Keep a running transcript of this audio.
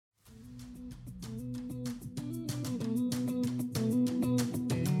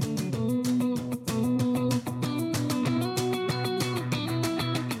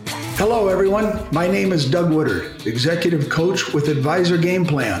Hello, everyone. My name is Doug Woodard, Executive Coach with Advisor Game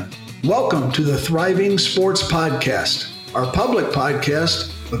Plan. Welcome to the Thriving Sports Podcast, our public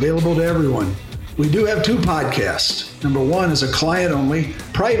podcast available to everyone. We do have two podcasts. Number one is a client-only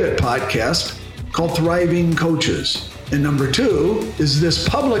private podcast called Thriving Coaches. And number two is this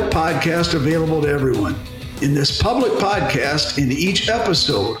public podcast available to everyone. In this public podcast, in each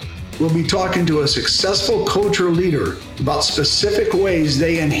episode, we'll be talking to a successful coach or leader about specific ways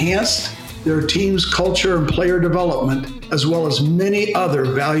they enhanced their team's culture and player development, as well as many other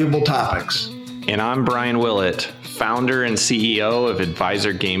valuable topics. And I'm Brian Willett, founder and CEO of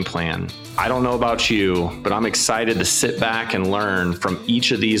Advisor Game Plan. I don't know about you, but I'm excited to sit back and learn from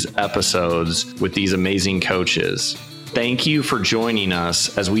each of these episodes with these amazing coaches. Thank you for joining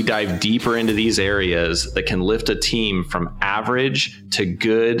us as we dive deeper into these areas that can lift a team from average to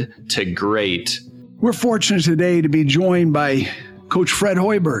good to great. We're fortunate today to be joined by Coach Fred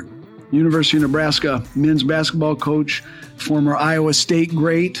Hoiberg, University of Nebraska men's basketball coach, former Iowa State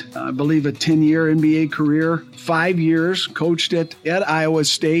great, I believe a 10-year NBA career, 5 years coached at Iowa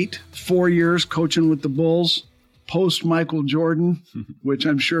State, 4 years coaching with the Bulls, post Michael Jordan, which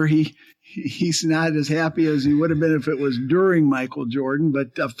I'm sure he's not as happy as he would have been if it was during Michael Jordan,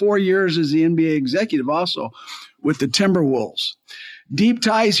 but 4 years as the NBA executive also with the Timberwolves. Deep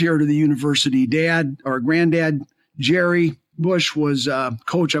ties here to the university. Dad, or granddad, Jerry Bush was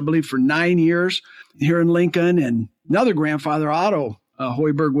coach, I believe, for 9 years here in Lincoln, and another grandfather, Otto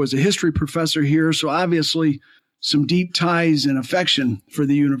Hoiberg, was a history professor here, so obviously some deep ties and affection for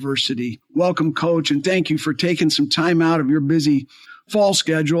the university. Welcome, Coach, and thank you for taking some time out of your busy fall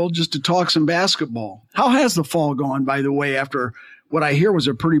schedule just to talk some basketball. How has the fall gone, by the way, after what I hear was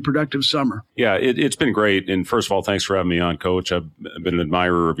a pretty productive summer? Yeah, it's been great. And first of all, thanks for having me on, Coach. I've been an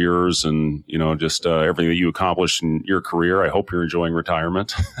admirer of yours and, just everything that you accomplished in your career. I hope you're enjoying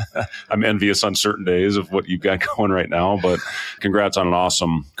retirement. I'm envious on certain days of what you've got going right now, but congrats on an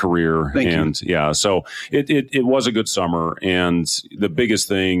awesome career. Thank you. Yeah, so it was a good summer. And the biggest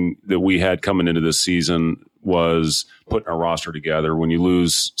thing that we had coming into this season was putting our roster together. When you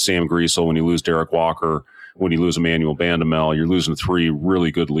lose Sam Griesel, when you lose Derek Walker, when you lose Emmanuel Bandamel, you're losing three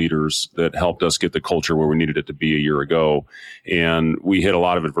really good leaders that helped us get the culture where we needed it to be a year ago. And we hit a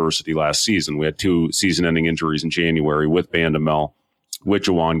lot of adversity last season. We had 2 season-ending injuries in January with Bandamel, with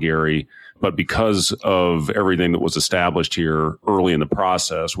Jawan Gary. But because of everything that was established here early in the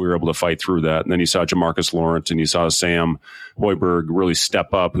process, we were able to fight through that. And then you saw Jamarcus Lawrence and you saw Sam Hoiberg really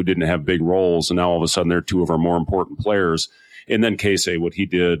step up, who didn't have big roles. And now all of a sudden they're 2 of our more important players. And then Casey, what he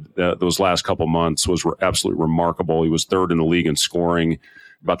did those last couple months was absolutely remarkable. He was 3rd in the league in scoring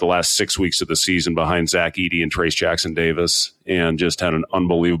about the last 6 weeks of the season behind Zach Edey and Trace Jackson Davis, and just had an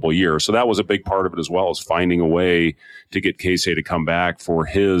unbelievable year. So that was a big part of it as well, as finding a way to get Casey to come back for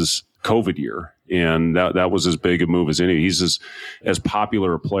his COVID year. And that was as big a move as any. He's as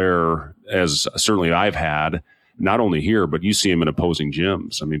popular a player as certainly I've had, not only here, but you see him in opposing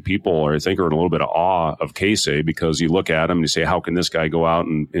gyms. I mean, people are in a little bit of awe of Casey because you look at him and you say, how can this guy go out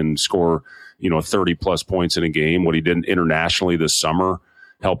and score, 30 plus points in a game? What he did internationally this summer,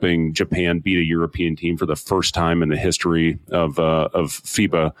 helping Japan beat a European team for the first time in the history of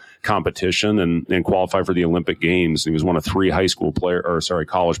FIBA competition and qualify for the Olympic Games. He was one of 3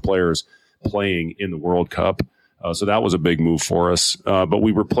 college players playing in the World Cup. So that was a big move for us. But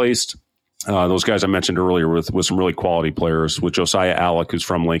we replaced those guys I mentioned earlier with some really quality players, with Josiah Alec, who's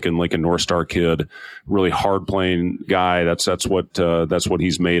from Lincoln North Star kid, really hard playing guy. That's what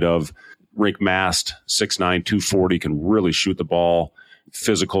he's made of. Rink Mast, 6'9", 240, can really shoot the ball.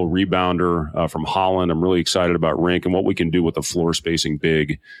 Physical rebounder from Holland. I'm really excited about Rink and what we can do with the floor spacing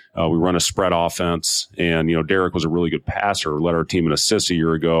big. We run a spread offense, and Derek was a really good passer, led our team in assists a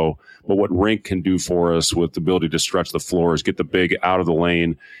year ago. But what Rink can do for us with the ability to stretch the floor is get the big out of the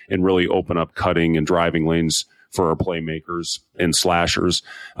lane and really open up cutting and driving lanes for our playmakers and slashers.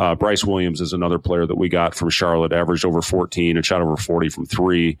 Bryce Williams is another player that we got from Charlotte, averaged over 14 and shot over 40 from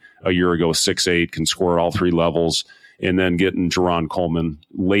 3 a year ago, 6'8", can score at all 3 levels. And then getting Jerron Coleman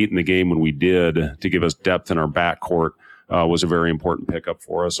late in the game when we did to give us depth in our backcourt was a very important pickup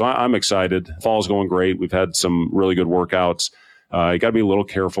for us. So I'm excited. Fall's going great. We've had some really good workouts. You got to be a little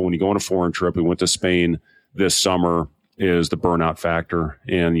careful when you go on a foreign trip. We went to Spain this summer, is the burnout factor.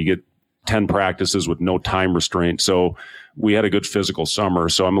 And you get 10 practices with no time restraint. So we had a good physical summer.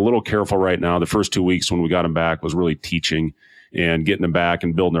 So I'm a little careful right now. The first 2 weeks when we got them back was really teaching and getting them back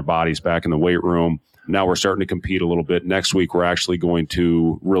and building their bodies back in the weight room. Now we're starting to compete a little bit. Next week, we're actually going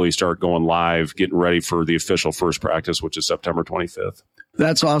to really start going live, getting ready for the official first practice, which is September 25th.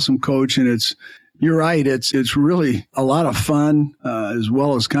 That's awesome, Coach. And it's You're right. It's really a lot of fun, as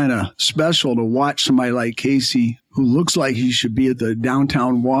well as kind of special to watch somebody like Casey, who looks like he should be at the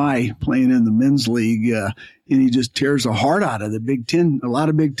Downtown Y playing in the men's league, and he just tears the heart out of the Big Ten, a lot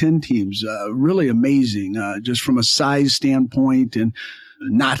of Big Ten teams. Really amazing, just from a size standpoint, and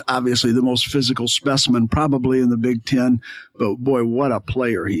not obviously the most physical specimen probably in the Big Ten, but boy, what a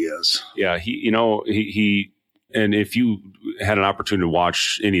player he is. Yeah, he and if you had an opportunity to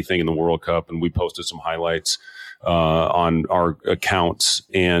watch anything in the World Cup, and we posted some highlights on our accounts,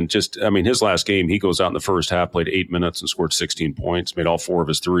 and just, I mean, his last game, he goes out in the first half, played 8 minutes and scored 16 points, made all 4 of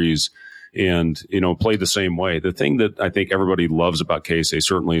his threes, and, played the same way. The thing that I think everybody loves about Casey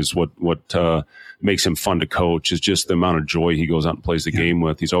certainly is what makes him fun to coach is just the amount of joy he goes out and plays the game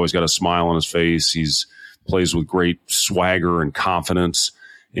with. He's always got a smile on his face. He's plays with great swagger and confidence.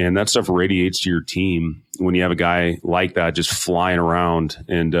 And that stuff radiates to your team when you have a guy like that just flying around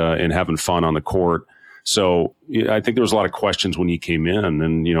and having fun on the court. So I think there was a lot of questions when he came in.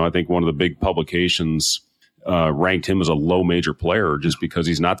 And, I think one of the big publications ranked him as a low major player just because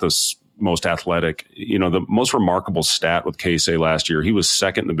he's not the most athletic. The most remarkable stat with Casey last year, he was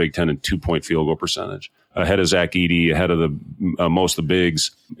second in the Big Ten in 2-point field goal percentage, ahead of Zach Edey, ahead of the most of the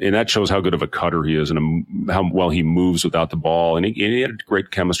bigs. And that shows how good of a cutter he is and how well he moves without the ball. And he had great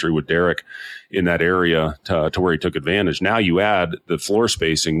chemistry with Derek in that area to where he took advantage. Now you add the floor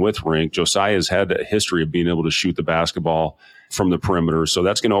spacing with Rink. Josiah's had a history of being able to shoot the basketball from the perimeter. So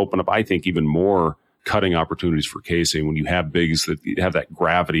that's going to open up, I think, even more cutting opportunities for Casey when you have bigs that have that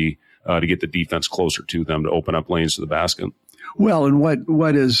gravity to get the defense closer to them to open up lanes to the basket. Well, and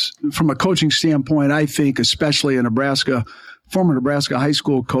what is, from a coaching standpoint, I think, especially a former Nebraska high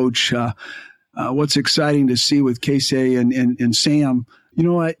school coach, what's exciting to see with Casey and Sam, you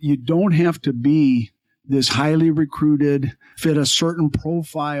know what? You don't have to be this highly recruited, fit a certain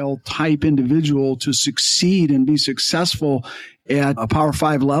profile type individual to succeed and be successful at a Power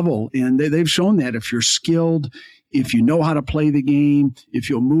 5 level. And they've shown that if you're skilled, if you know how to play the game, if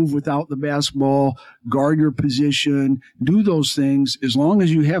you'll move without the basketball, guard your position, do those things, as long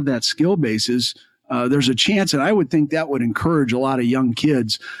as you have that skill basis, there's a chance. And I would think that would encourage a lot of young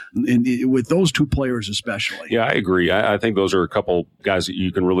kids, and with those two players especially. Yeah, I agree. I think those are a couple guys that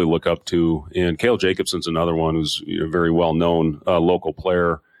you can really look up to. And Cale Jacobson's another one who's a very well-known local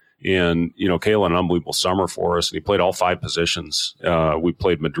player. And, Cale had an unbelievable summer for us, and he played all 5 positions. We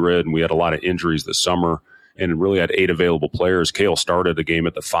played Madrid, and we had a lot of injuries this summer, and really had 8 available players. Cale started the game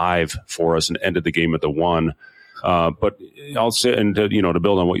at the 5 for us and ended the game at the 1. But I'll say, and to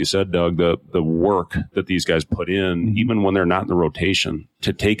build on what you said, Doug, the work that these guys put in, even when they're not in the rotation,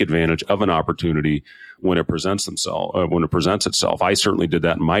 to take advantage of an opportunity when it presents itself. I certainly did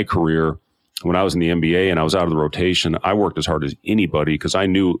that in my career. When I was in the NBA and I was out of the rotation, I worked as hard as anybody because I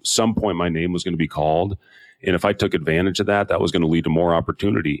knew at some point my name was going to be called. And if I took advantage of that, that was going to lead to more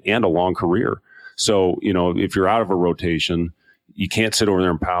opportunity and a long career. So, if you're out of a rotation, you can't sit over there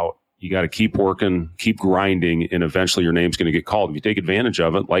and pout. You got to keep working, keep grinding, and eventually your name's going to get called. If you take advantage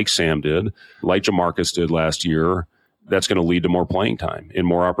of it, like Sam did, like Jamarcus did last year, that's going to lead to more playing time and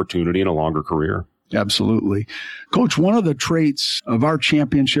more opportunity and a longer career. Absolutely. Coach, one of the traits of our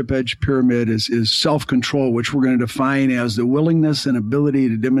championship edge pyramid is self-control, which we're going to define as the willingness and ability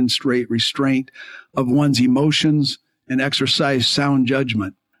to demonstrate restraint of one's emotions and exercise sound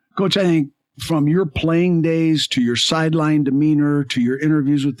judgment. Coach, I think from your playing days to your sideline demeanor to your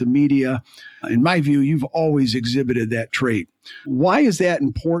interviews with the media, in my view, you've always exhibited that trait. Why is that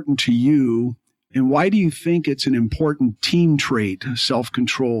important to you? And why do you think it's an important team trait,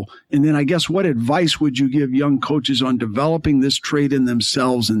 self-control? And then I guess what advice would you give young coaches on developing this trait in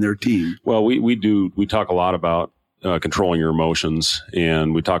themselves and their team? Well, we talk a lot about controlling your emotions,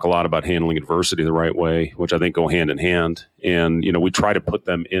 and we talk a lot about handling adversity the right way, which I think go hand in hand. And, we try to put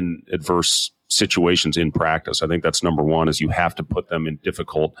them in adverse situations in practice. I think that's number one, is you have to put them in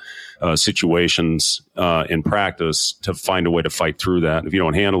difficult situations in practice to find a way to fight through that. If you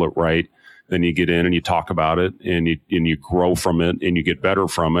don't handle it right, then you get in and you talk about it and you grow from it and you get better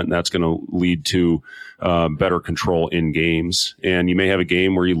from it. And that's going to lead to better control in games. And you may have a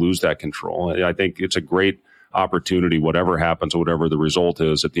game where you lose that control. I think it's a great opportunity, whatever happens, whatever the result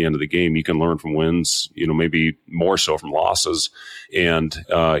is at the end of the game. You can learn from wins, maybe more so from losses, and,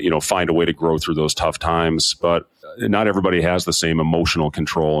 find a way to grow through those tough times. But not everybody has the same emotional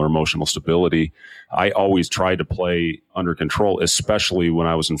control or emotional stability. I always tried to play under control, especially when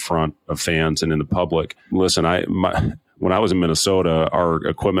I was in front of fans and in the public. Listen, when I was in Minnesota, our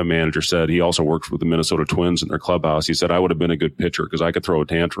equipment manager said, he also worked with the Minnesota Twins in their clubhouse. He said, I would have been a good pitcher because I could throw a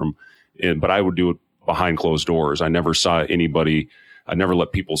tantrum, but I would do it behind closed doors. I never saw anybody. I never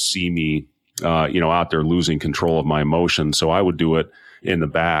let people see me out there losing control of my emotions. So I would do it in the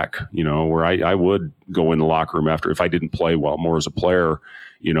back, where I would go in the locker room after, if I didn't play well, more as a player,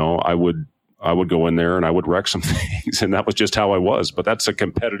 I would go in there and I would wreck some things. And that was just how I was. But that's a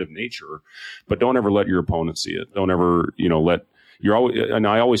competitive nature. But don't ever let your opponent see it. Don't ever, and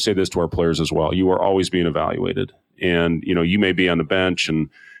I always say this to our players as well. You are always being evaluated. And, you may be on the bench and,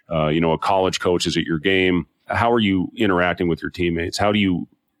 a college coach is at your game. How are you interacting with your teammates? How do you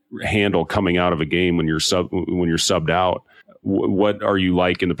handle coming out of a game when you're subbed out? What are you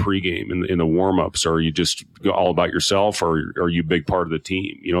like in the pregame, in the warm-ups? Are you just all about yourself, or are you a big part of the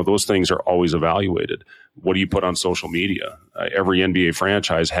team? Those things are always evaluated. What do you put on social media? Every NBA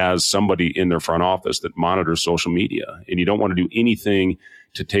franchise has somebody in their front office that monitors social media, and you don't want to do anything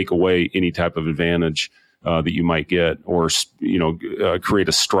to take away any type of advantage that you might get, or create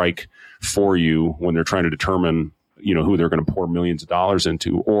a strike for you when they're trying to determine who they're going to pour millions of dollars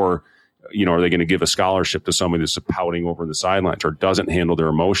into, or are they going to give a scholarship to somebody that's pouting over the sidelines or doesn't handle their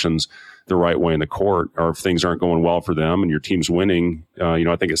emotions the right way in the court, or if things aren't going well for them and your team's winning?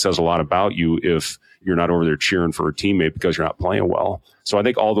 I think it says a lot about you if you're not over there cheering for a teammate because you're not playing well. So I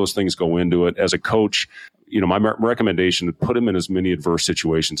think all those things go into it. As a coach, my recommendation is put them in as many adverse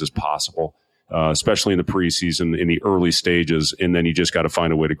situations as possible, especially in the preseason, in the early stages, and then you just got to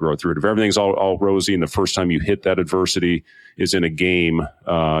find a way to grow through it. If everything's all rosy and the first time you hit that adversity is in a game,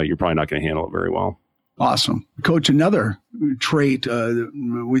 you're probably not going to handle it very well. Awesome. Coach, another trait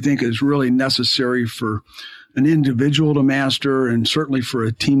we think is really necessary for an individual to master and certainly for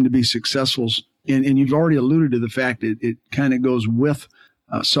a team to be successful, and you've already alluded to the fact that it kind of goes with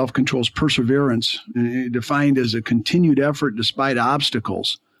self-control's perseverance, defined as a continued effort despite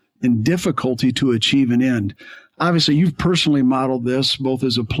obstacles and difficulty to achieve an end. Obviously, you've personally modeled this both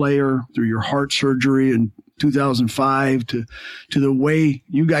as a player through your heart surgery in 2005 to the way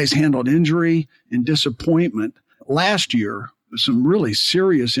you guys handled injury and disappointment last year. Some really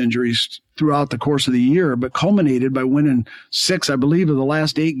serious injuries throughout the course of the year, but culminated by winning 6, I believe, of the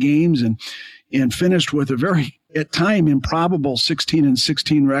last 8 games and finished with a very, at time, improbable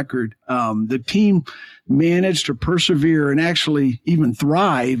 16-16 record. The team managed to persevere and actually even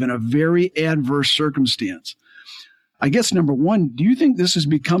thrive in a very adverse circumstance. I guess, number one, do you think this is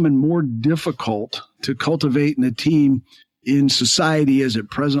becoming more difficult to cultivate in a team in society as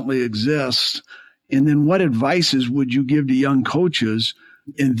it presently exists? And then what advices would you give to young coaches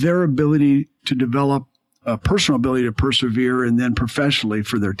in their ability to develop a personal ability to persevere and then professionally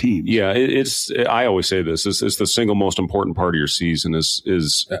for their teams? Yeah, I always say this, it's the single most important part of your season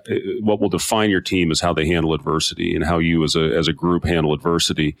is what will define your team is how they handle adversity and how you as a group handle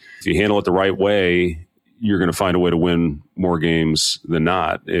adversity. If you handle it the right way, you're going to find a way to win more games than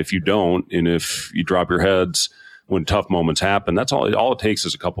not. If you don't, and if you drop your heads when tough moments happen, that's all it takes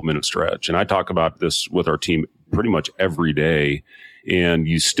is a couple minute stretch. And I talk about this with our team pretty much every day. And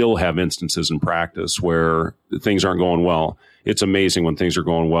you still have instances in practice where things aren't going well. It's amazing when things are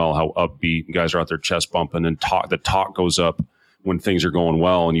going well, how upbeat guys are out there chest bumping, and the talk goes up when things are going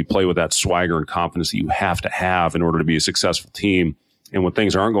well. And you play with that swagger and confidence that you have to have in order to be a successful team. And when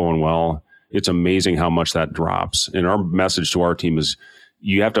things aren't going well, it's amazing how much that drops. And our message to our team is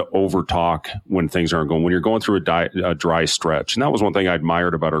you have to over talk when things aren't going, when you're going through a dry stretch. And that was one thing I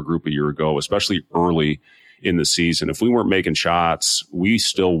admired about our group a year ago, especially early in the season. If we weren't making shots, we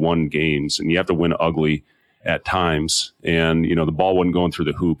still won games, and you have to win ugly at times. And, the ball wasn't going through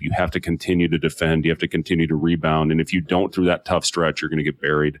the hoop. You have to continue to defend. You have to continue to rebound. And if you don't through that tough stretch, you're going to get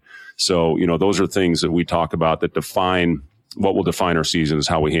buried. So, those are things that we talk about that define what will define our season is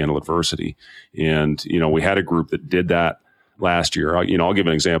how we handle adversity. And, we had a group that did that last year. I'll give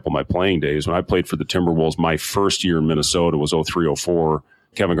an example of my playing days. When I played for the Timberwolves, my first year in Minnesota was 03-04.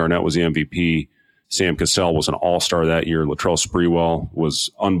 Kevin Garnett was the MVP. Sam Cassell was an all-star that year. Latrell Sprewell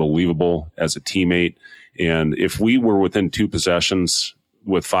was unbelievable as a teammate. And if we were within 2 possessions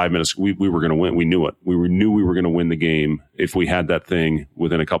with 5 minutes, we were going to win. We knew it. We knew we were going to win the game if we had that thing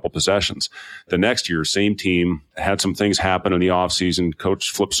within a couple possessions. The next year, same team, had some things happen in the offseason.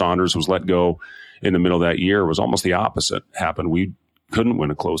 Coach Flip Saunders was let go in the middle of that year. It was almost the opposite happened. We couldn't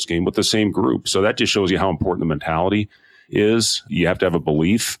win a close game with the same group. So that just shows you how important the mentality is. You have to have a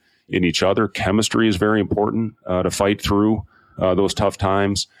belief in each other. Chemistry is very important to fight through those tough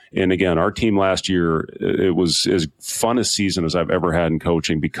times. And again, our team last year, it was as fun a season as I've ever had in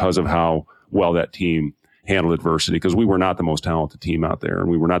coaching because of how well that team handled adversity, because we were not the most talented team out there and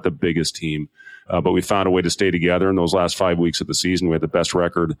we were not the biggest team. But we found a way to stay together in those last 5 weeks of the season. We had the best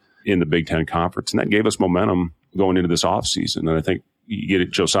record in the Big Ten Conference, and that gave us momentum going into this offseason. And I think you get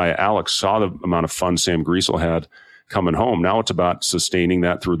it, Josiah Alex saw the amount of fun Sam Griesel had coming home. Now it's about sustaining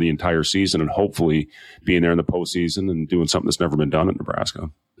that through the entire season and hopefully being there in the postseason and doing something that's never been done at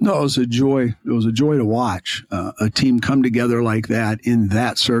Nebraska. No, it was a joy. It was a joy to watch a team come together like that in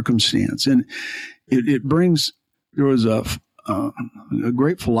that circumstance. And it brings, there was a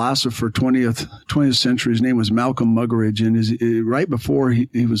great philosopher, 20th century. His name was Malcolm Muggeridge. And right before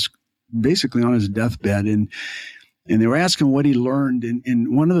he was basically on his deathbed, and they were asking what he learned.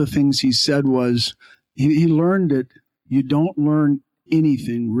 And one of the things he said was he learned that you don't learn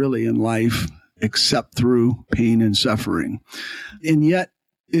anything really in life except through pain and suffering. And yet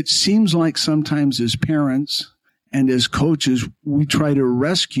it seems like sometimes as parents and as coaches, we try to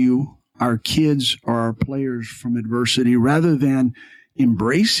rescue our kids or our players from adversity rather than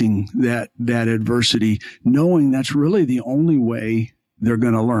embracing that adversity, knowing that's really the only way they're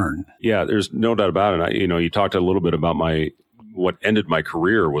going to learn. Yeah, there's no doubt about it. You talked a little bit about what ended my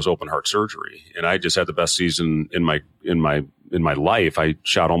career was open heart surgery, and I just had the best season in my life. I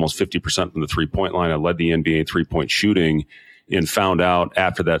shot almost 50% from the 3-point line. I led the NBA 3-point shooting, and found out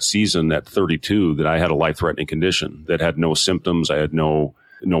after that season at 32 that I had a life-threatening condition that had no symptoms. I had no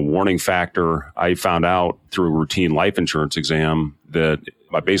warning factor. I found out through a routine life insurance exam that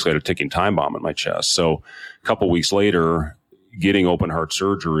I basically had a ticking time bomb in my chest. So a couple weeks later, getting open heart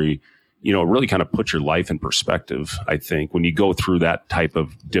surgery, it really kind of puts your life in perspective, I think, when you go through that type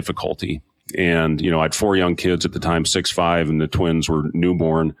of difficulty. And, I had 4 young kids at the time, 6'5", and the twins were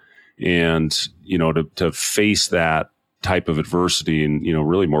newborn. And, to face that type of adversity and,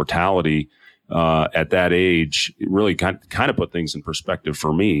 really mortality at that age, it really kind of put things in perspective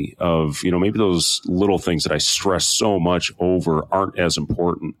for me of, maybe those little things that I stress so much over aren't as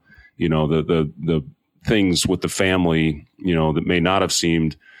important. The things with the family, that may not have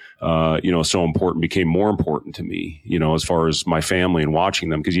seemed, so important became more important to me, as far as my family and watching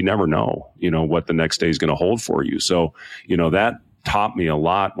them, because you never know, what the next day is going to hold for you. So, that taught me a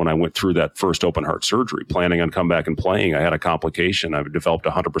lot when I went through that first open heart surgery, planning on coming back and playing. I had a complication. I've developed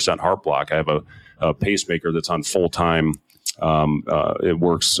 100% heart block. I have a pacemaker that's on full time. It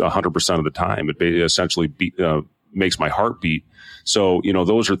works 100% of the time. It essentially makes my heart beat. So,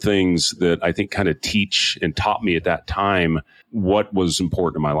 those are things that I think kind of teach and taught me at that time what was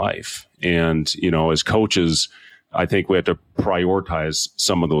important in my life. And, as coaches, I think we have to prioritize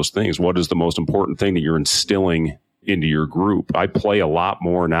some of those things. What is the most important thing that you're instilling into your group? I play a lot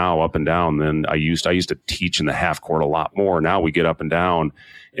more now up and down than I used. I used to teach in the half court a lot more. Now we get up and down,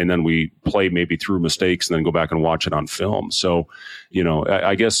 and then we play maybe through mistakes and then go back and watch it on film. So,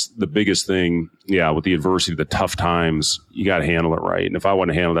 I guess the biggest thing, with the adversity, the tough times, you got to handle it right. And if I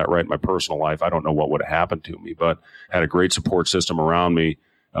wouldn't handle that right in my personal life, I don't know what would have happened to me, but had a great support system around me,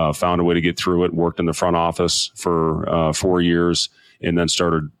 found a way to get through it, worked in the front office for 4 years, and then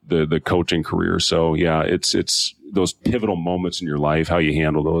started the coaching career. So it's those pivotal moments in your life, how you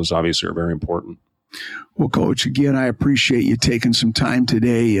handle those obviously are very important. Well, Coach, again, I appreciate you taking some time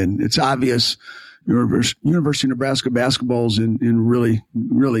today, and it's obvious University of Nebraska basketball is in really,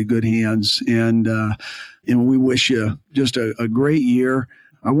 really good hands, and we wish you just a great year.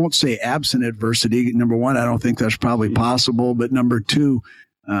 I won't say absent adversity. Number one, I don't think that's probably possible, but number two,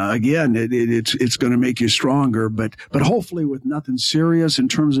 again, it's going to make you stronger, but hopefully with nothing serious in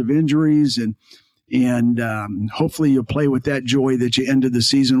terms of injuries, and hopefully you'll play with that joy that you ended the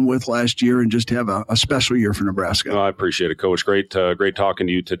season with last year and just have a special year for Nebraska. I appreciate it, Coach. Great talking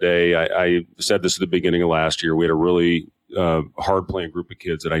to you today. I said this at the beginning of last year. We had a really hard-playing group of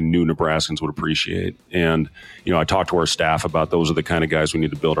kids that I knew Nebraskans would appreciate. And, I talked to our staff about those are the kind of guys we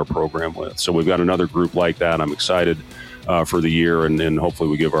need to build our program with. So we've got another group like that. I'm excited for the year, and hopefully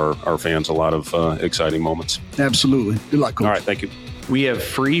we give our fans a lot of exciting moments. Absolutely. Good luck, Coach. All right, thank you. We have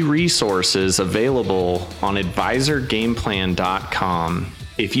free resources available on advisorgameplan.com.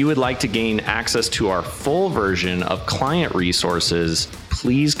 If you would like to gain access to our full version of client resources,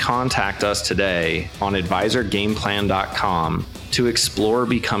 please contact us today on advisorgameplan.com to explore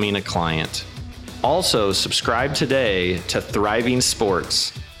becoming a client. Also, subscribe today to Thriving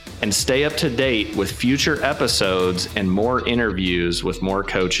Sports and stay up to date with future episodes and more interviews with more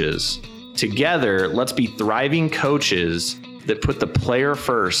coaches. Together, let's be thriving coaches that put the player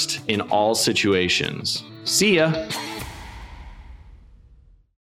first in all situations. See ya.